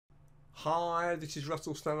Hi, this is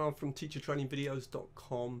Russell Stannard from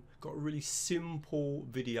teachertrainingvideos.com. Got a really simple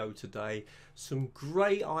video today. Some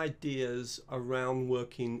great ideas around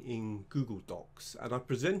working in Google Docs. And I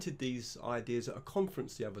presented these ideas at a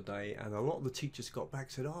conference the other day, and a lot of the teachers got back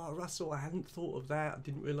and said, "Oh, Russell, I hadn't thought of that. I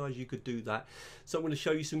didn't realize you could do that." So I'm going to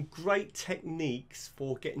show you some great techniques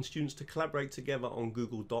for getting students to collaborate together on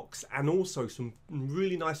Google Docs, and also some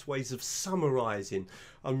really nice ways of summarizing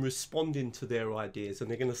and responding to their ideas.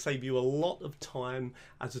 And they're going to save you a lot of time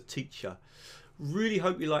as a teacher. Really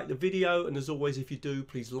hope you like the video, and as always, if you do,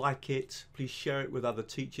 please like it, please share it with other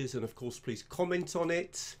teachers, and of course please comment on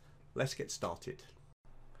it. Let's get started.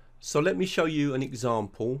 So let me show you an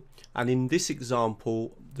example, and in this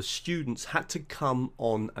example the students had to come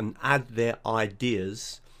on and add their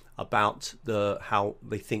ideas about how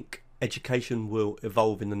they think education will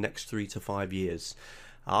evolve in the next 3 to 5 years.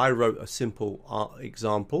 I wrote a simple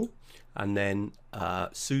example, and then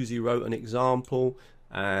Susie wrote an example,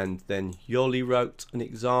 and then Yoli wrote an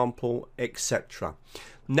example, etc.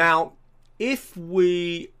 Now, if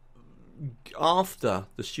after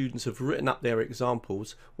the students have written up their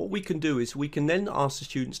examples, what we can do is we can then ask the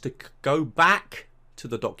students to go back to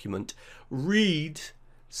the document, read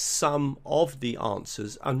some of the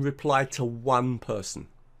answers, and reply to one person.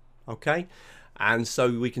 Okay? And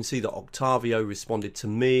so we can see that Octavio responded to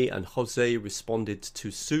me, and Jose responded to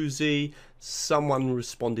Susie. Someone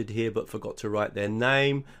responded here but forgot to write their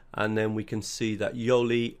name. And then we can see that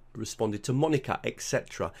Yoli responded to Monica,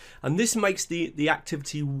 etc. And this makes the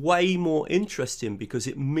activity way more interesting, because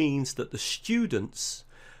it means that the students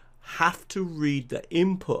have to read the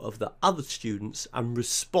input of the other students and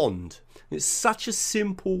respond. It's such a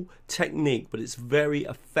simple technique, but it's very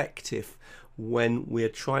effective when we're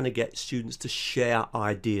trying to get students to share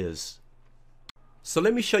ideas. So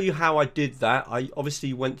let me show you how I did that. I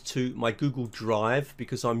obviously went to my Google Drive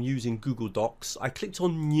because I'm using Google Docs. I clicked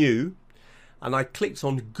on New, and I clicked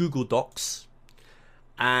on Google Docs,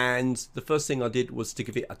 and the first thing I did was to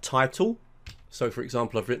give it a title. So for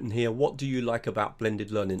example, I've written here, "What do you like about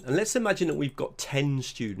blended learning?" And let's imagine that we've got 10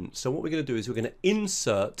 students. So what we're going to do is we're going to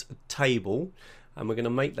insert a table, and we're going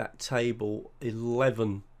to make that table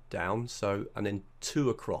 11 down, so, and then 2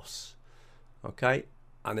 across. Okay,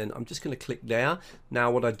 and then I'm just going to click there.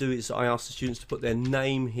 Now what I do is I ask the students to put their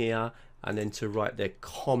name here, and then to write their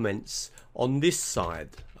comments on this side.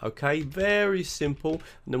 Okay, very simple.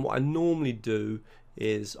 And then what I normally do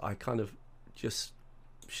is I kind of just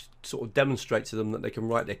sort of demonstrate to them that they can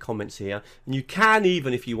write their comments here, and you can,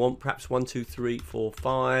 even if you want, perhaps 1, 2, 3, 4,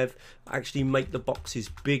 5, actually make the boxes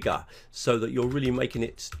bigger, so that you're really making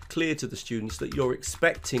it clear to the students that you're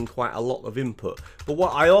expecting quite a lot of input. But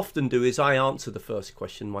what I often do is I answer the first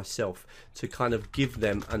question myself, to kind of give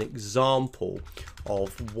them an example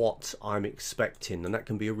of what I'm expecting, and that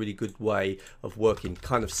can be a really good way of working,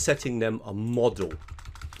 kind of setting them a model.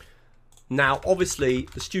 Now, obviously,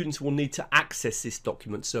 the students will need to access this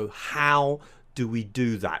document, so how do we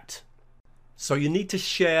do that? So you need to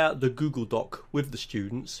share the Google Doc with the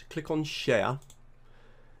students. Click on Share.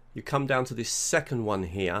 You come down to this second one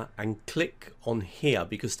here and click on here,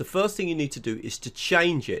 because the first thing you need to do is to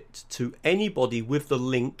change it to anybody with the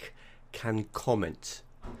link can comment.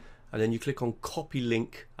 And then you click on Copy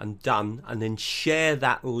Link and Done, and then share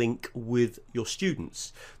that link with your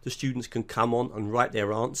students. The students can come on and write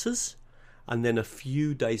their answers, and then a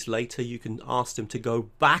few days later you can ask them to go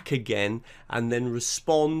back again and then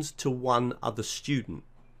respond to one other student,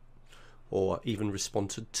 or even respond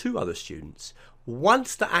to 2 other students.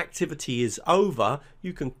 Once the activity is over,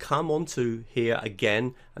 you can come onto here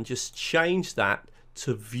again and just change that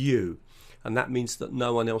to View, and that means that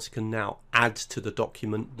no one else can now add to the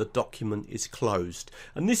document. The document is closed.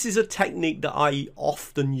 And this is a technique that I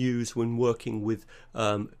often use when working with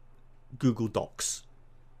Google Docs.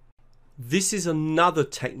 This is another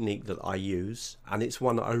technique that I use, and it's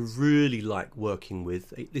one that I really like working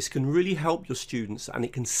with. This can really help your students, and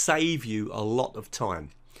it can save you a lot of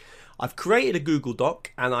time. I've created a Google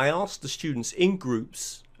Doc, and I asked the students in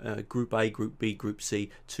groups, Group A, Group B, Group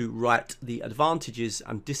C, to write the advantages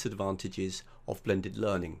and disadvantages of blended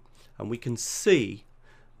learning. And we can see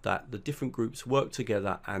that the different groups worked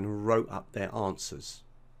together and wrote up their answers.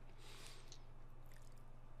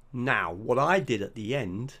 Now, what I did at the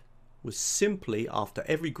end was simply, after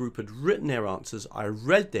every group had written their answers, I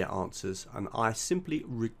read their answers, and I simply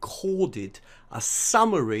recorded a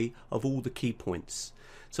summary of all the key points.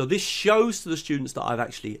 So this shows to the students that I've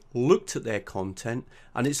actually looked at their content,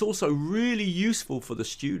 and it's also really useful for the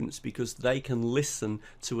students because they can listen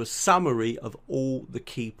to a summary of all the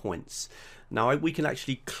key points. Now we can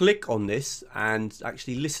actually click on this and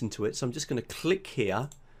actually listen to it. So I'm just going to click here,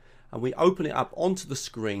 and we open it up onto the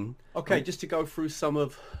screen. Okay, just to go through some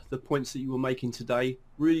of the points that you were making today.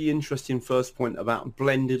 Really interesting first point about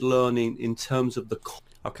blended learning in terms of the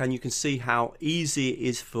okay, and you can see how easy it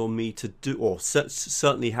is for me to do, or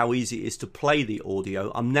certainly how easy it is to play the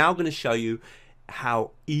audio. I'm now going to show you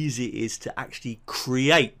how easy it is to actually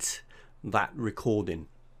create that recording.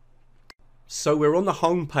 So we're on the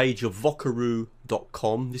home page of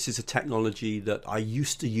Vocaroo.com. This is a technology that I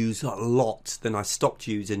used to use a lot, then I stopped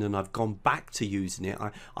using and I've gone back to using it.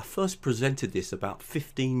 I first presented this about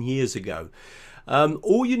 15 years ago.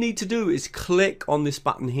 All you need to do is click on this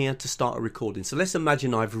button here to start a recording. So let's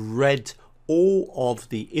imagine I've read all of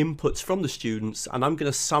the inputs from the students and I'm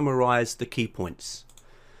going to summarize the key points.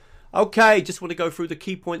 Okay, just want to go through the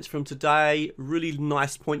key points from today. Really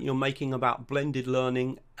nice point you're making about blended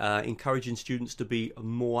learning, encouraging students to be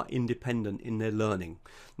more independent in their learning.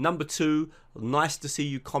 Number 2, nice to see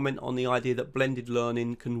you comment on the idea that blended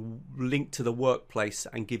learning can link to the workplace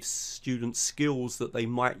and give students skills that they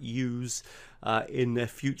might use in their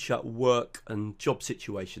future work and job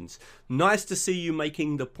situations. Nice to see you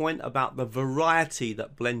making the point about the variety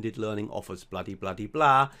that blended learning offers. Bloody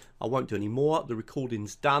blah. I won't do any more. The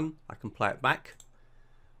recording's done. I can play it back.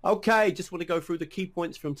 Okay, just want to go through the key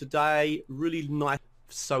points from today. Really nice,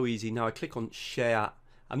 so easy. Now I click on share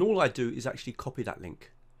and all I do is actually copy that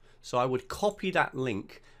link. So I would copy that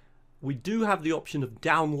link. We do have the option of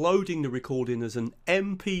downloading the recording as an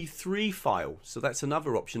MP3 file, so that's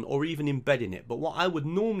another option, or even embedding it. But what I would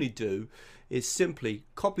normally do is simply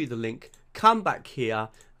copy the link, come back here,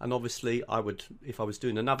 and obviously I would, if I was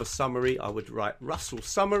doing another summary, I would write Russell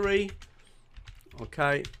summary,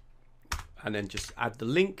 okay, and then just add the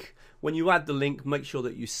link. When you add the link, make sure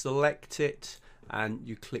that you select it and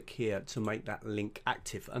you click here to make that link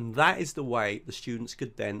active, and that is the way the students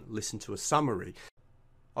could then listen to a summary.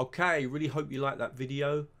 Okay, really hope you liked that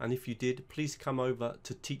video, and if you did, please come over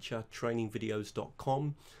to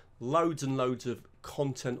teachertrainingvideos.com. Loads and loads of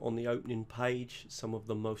content on the opening page, some of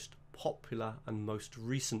the most popular and most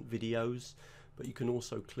recent videos, but you can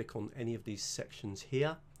also click on any of these sections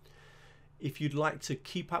here. If you'd like to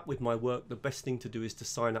keep up with my work, the best thing to do is to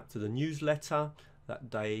sign up to the newsletter.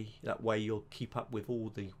 That way you'll keep up with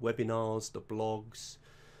all the webinars, the blogs,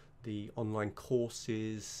 the online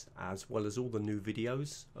courses, as well as all the new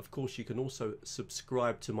videos. Of course, you can also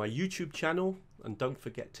subscribe to my YouTube channel, and don't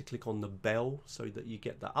forget to click on the bell so that you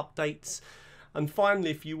get the updates. And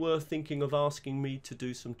finally, if you were thinking of asking me to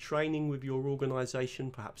do some training with your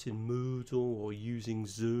organization, perhaps in Moodle or using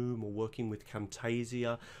Zoom or working with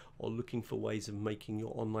Camtasia, or looking for ways of making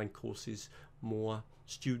your online courses more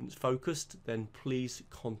students focused, then please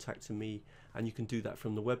contact me, and you can do that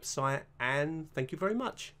from the website. And thank you very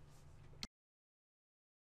much.